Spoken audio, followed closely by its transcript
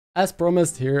As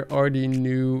promised, here are the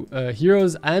new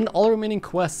heroes and all remaining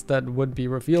quests that would be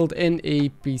revealed in a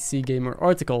PCGamer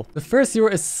article. The first hero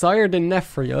is Sire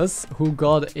Denathrius, who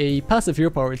got a passive hero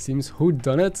power, it seems,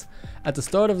 whodunit. At the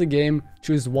start of the game,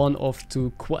 choose one of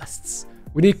 2 quests.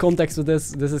 We need context for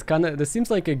this. This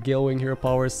seems like a Galewing hero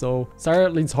power, so Sire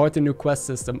leans hard to new quest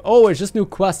system. Oh, it's just new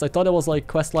quests. I thought it was like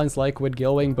quest lines like with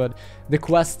Galewing, but the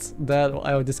quests that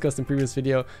I discussed in previous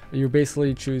video, you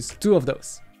basically choose 2 of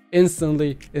those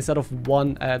instantly instead of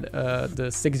 1 at the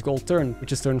 6 gold turn,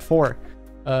 which is turn 4.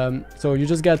 So you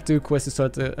just get 2 quests to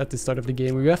start at the start of the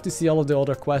game. We have to see all of the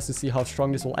other quests to see how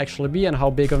strong this will actually be and how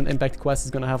big of an impact quest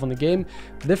is going to have on the game.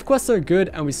 Div quests are good,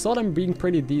 and we saw them being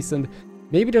pretty decent.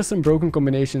 Maybe there's some broken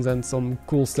combinations and some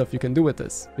cool stuff you can do with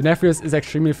this. Denathrius is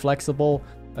extremely flexible,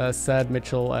 said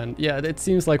Mitchell, and yeah, it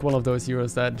seems like one of those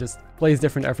heroes that just plays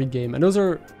different every game, and those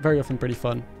are very often pretty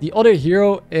fun. The other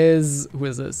hero is, who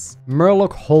is this?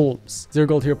 Murloc Holmes. 0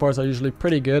 gold hero powers are usually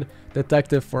pretty good.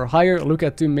 Detective for hire, look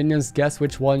at 2 minions, guess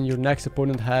which one your next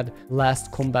opponent had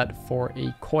last combat for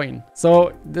a coin.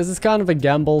 So this is kind of a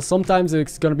gamble. Sometimes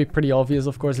it's going to be pretty obvious,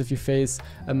 of course, if you face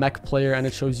a mech player and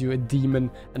it shows you a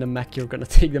demon and a mech, you're going to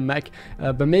take the mech.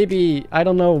 But maybe, I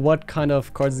don't know what kind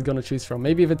of cards it's going to choose from.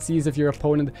 Maybe if it sees if your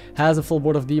opponent has a full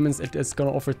board of demons, it is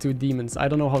going to offer 2 demons. I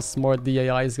don't know how smart the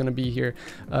AI is going to be here.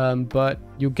 But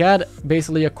you get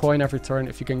basically a coin every turn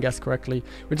if you can guess correctly,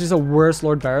 which is a worse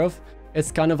Lord Barov. It's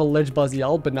kind of a Lich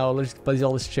Bazial, but now Lich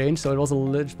Bazial is changed, so it was a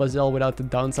Lich Bazial without the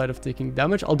downside of taking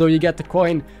damage. Although you get the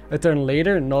coin a turn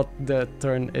later, not the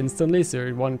turn instantly, so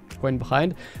you're 1 coin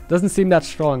behind. Doesn't seem that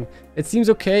strong. It seems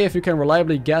okay if you can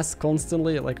reliably guess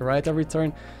constantly, like right every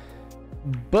turn.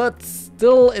 But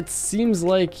still, it seems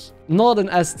like not an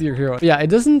S tier hero. Yeah, it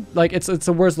doesn't, like, it's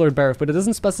a worse Lord Barov, but it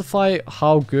doesn't specify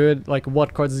how good, like,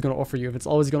 what cards it's going to offer you. If it's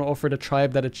always going to offer the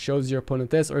tribe that it shows your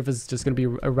opponent is, or if it's just going to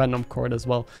be a random card as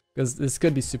well, because this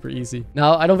could be super easy.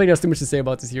 Now, I don't think there's too much to say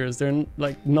about these heroes. There are,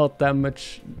 like, not that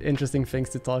much interesting things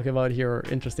to talk about here, or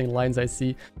interesting lines I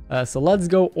see. So let's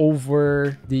go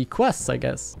over the quests, I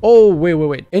guess. Oh,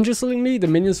 wait. Interestingly, the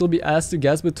minions will be asked to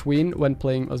guess between when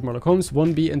playing as Murloc Holmes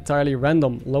won't be entirely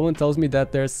random. Lowen tells me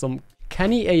that there's some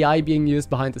canny AI being used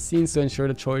behind the scenes to ensure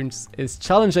the choice is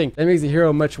challenging. That makes the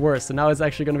hero much worse. So now it's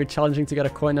actually going to be challenging to get a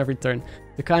coin every turn.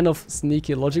 The kind of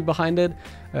sneaky logic behind it.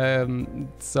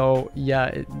 So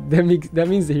yeah, that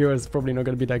means the hero is probably not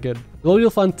going to be that good. Though you'll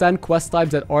find 10 quest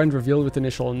types that aren't revealed with the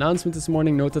initial announcement this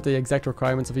morning. Note that the exact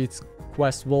requirements of each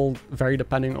quest will vary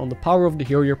depending on the power of the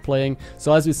hero you're playing.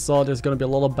 So as we saw, there's going to be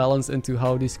a lot of balance into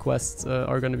how these quests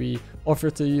are going to be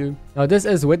offered to you. Now this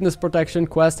is Witness Protection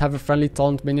quest. Have a friendly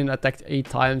taunt minion attacked 8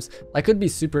 times. That could be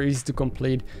super easy to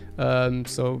complete.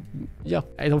 So yeah,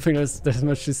 I don't think there's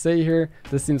much to say here.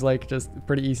 This seems like just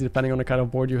pretty easy depending on the kind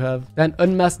of board you have. Then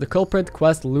Unmask the Culprit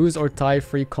quest, lose or tie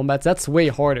 3 combats. That's way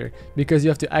harder because you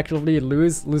have to actively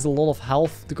lose a lot of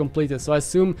health to complete it. So I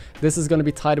assume this is going to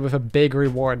be tied with a big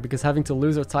reward, because having to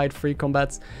lose or tie 3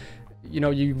 combats, you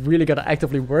know, you really gotta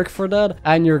actively work for that,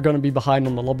 and you're gonna be behind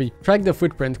on the lobby. Track the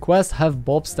Footprint quest, have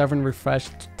Bob's Tavern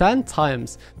refreshed 10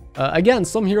 times. Again,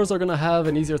 some heroes are gonna have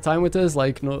an easier time with this,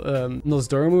 like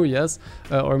Nosdormu, yes,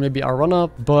 or maybe Arana,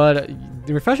 but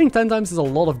refreshing 10 times is a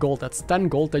lot of gold. That's 10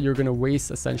 gold that you're gonna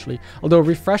waste, essentially. Although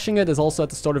refreshing it is also at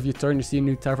the start of your turn. You see a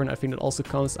new tavern, I think that also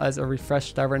counts as a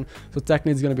refreshed tavern, so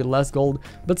technically it's gonna be less gold,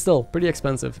 but still, pretty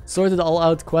expensive. Sorted All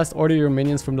Out quest, order your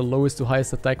minions from the lowest to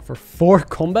highest attack for 4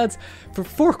 combats. For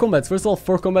 4 combats, first of all,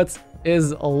 4 combats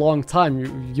is a long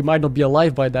time. You might not be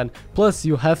alive by then. Plus,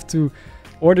 you have to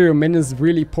order your minions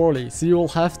really poorly. So you will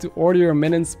have to order your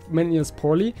minions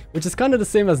poorly, which is kind of the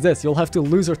same as this. You'll have to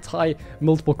lose or tie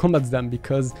multiple combats then,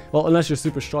 because, well, unless you're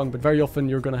super strong, but very often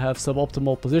you're going to have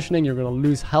suboptimal positioning, you're going to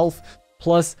lose health,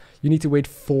 plus you need to wait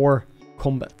 4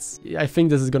 combats. I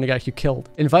think this is going to get you killed.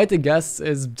 Invite the guests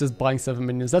is just buying 7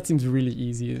 minions. That seems really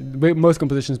easy. Most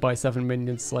compositions buy 7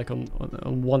 minions like on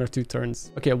 1 or 2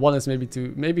 turns. Okay, 1 is maybe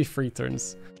 2, maybe 3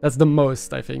 turns. That's the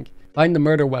most, I think. Find the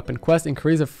Murder Weapon quest,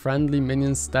 increase a friendly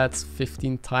minion stats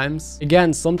 15 times.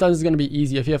 Again, sometimes it's going to be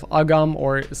easy. If you have Agam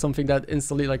or something that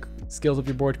instantly like scales up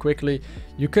your board quickly,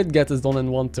 you could get this done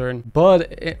in 1 turn.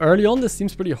 But early on, this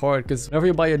seems pretty hard, because whenever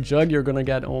you buy a jug, you're going to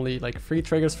get only like 3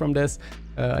 triggers from this.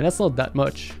 And that's not that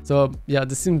much. So yeah,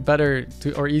 this seems better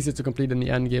to, or easier to complete in the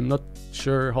end game. Not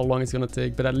sure how long it's going to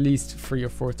take, but at least 3 or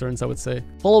 4 turns, I would say.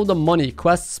 Follow the money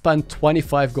quest, spend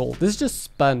 25 gold. This is just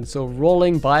spend, so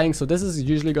rolling, buying. So this is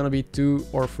usually going to be 2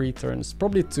 or 3 turns,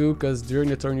 probably 2, because during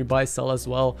the turn you buy, sell as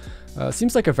well.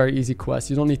 Seems like a very easy quest.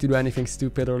 You don't need to do anything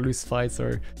stupid or lose fights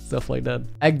or stuff like that.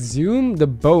 Exhume the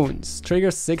Bones,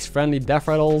 trigger 6 friendly death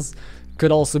rattles.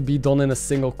 Could also be done in a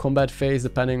single combat phase,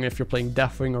 depending if you're playing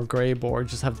Deathwing or Grabe, or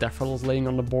just have Death Rattles laying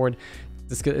on the board.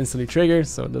 This could instantly trigger,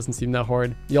 so it doesn't seem that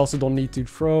hard. You also don't need to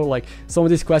throw, like some of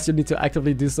these quests you need to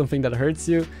actively do something that hurts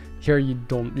you. Here you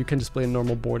don't, you can just play a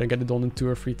normal board and get it done in 2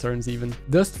 or 3 turns even.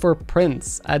 Dust for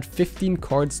Prince, add 15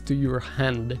 cards to your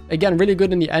hand. Again, really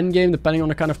good in the end game, depending on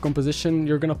the kind of composition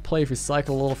you're gonna play if you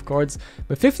cycle a lot of cards.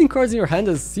 But 15 cards in your hand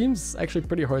seems actually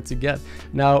pretty hard to get.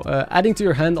 Now, adding to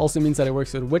your hand also means that it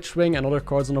works with Witchwing and other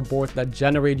cards on the board that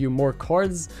generate you more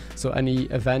cards. So any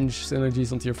Avenge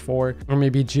synergies on tier 4, or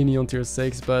maybe Genie on tier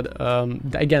 6. But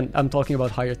again, I'm talking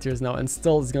about higher tiers now, and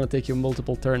still it's gonna take you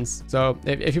multiple turns. So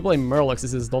if you play Murlocs,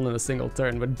 this is done in a single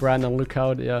turn. With Bran and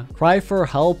Lookout, yeah. Cry for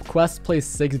Help quest plays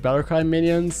 6 Battlecry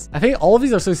minions. I think all of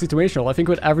these are so situational. I think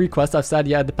with every quest I've said,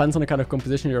 yeah, it depends on the kind of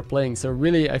composition you're playing. So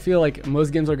really, I feel like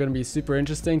most games are going to be super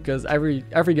interesting because every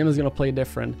game is going to play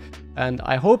different. And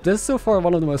I hope this is so far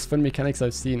one of the most fun mechanics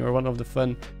I've seen, or one of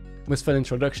the most fun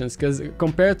introductions, because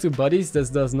compared to Buddies, this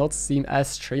does not seem as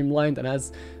streamlined and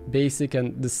as basic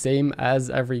and the same as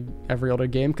every other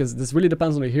game, because this really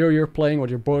depends on the hero you're playing, what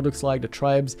your board looks like, the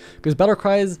tribes, because Battle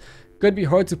Cries could be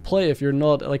hard to play if you're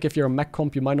not, like if you're a mech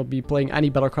comp, you might not be playing any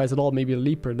Battle Cries at all, maybe a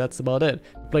Leaper, that's about it.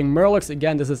 Playing Murlocs,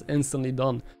 again, this is instantly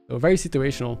done. So very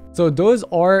situational. So those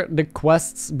are the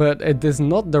quests, but it is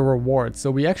not the rewards.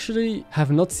 So we actually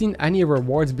have not seen any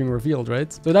rewards being revealed,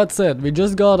 right? So that's it. We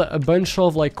just got a bunch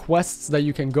of like quests that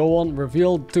you can go on,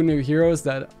 revealed 2 new heroes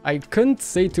that I couldn't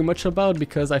say too much about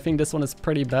because I think this one is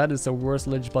pretty bad. It's a worse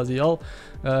Lich Bazial,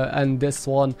 and this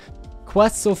one.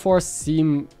 Quests so far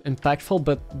seem impactful,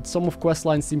 but some of quest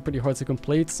lines seem pretty hard to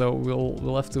complete, so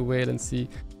we'll have to wait and see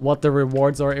what the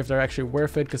rewards are, if they're actually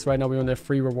worth it, because right now we only have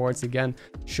 3 rewards, again,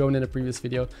 shown in the previous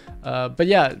video. But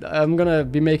yeah, I'm gonna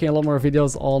be making a lot more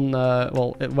videos on,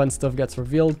 well, when stuff gets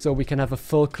revealed, so we can have a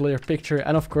full clear picture,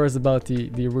 and of course about the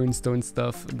runestone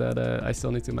stuff that I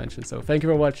still need to mention. So thank you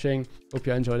for watching, hope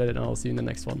you enjoyed it, and I'll see you in the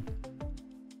next one.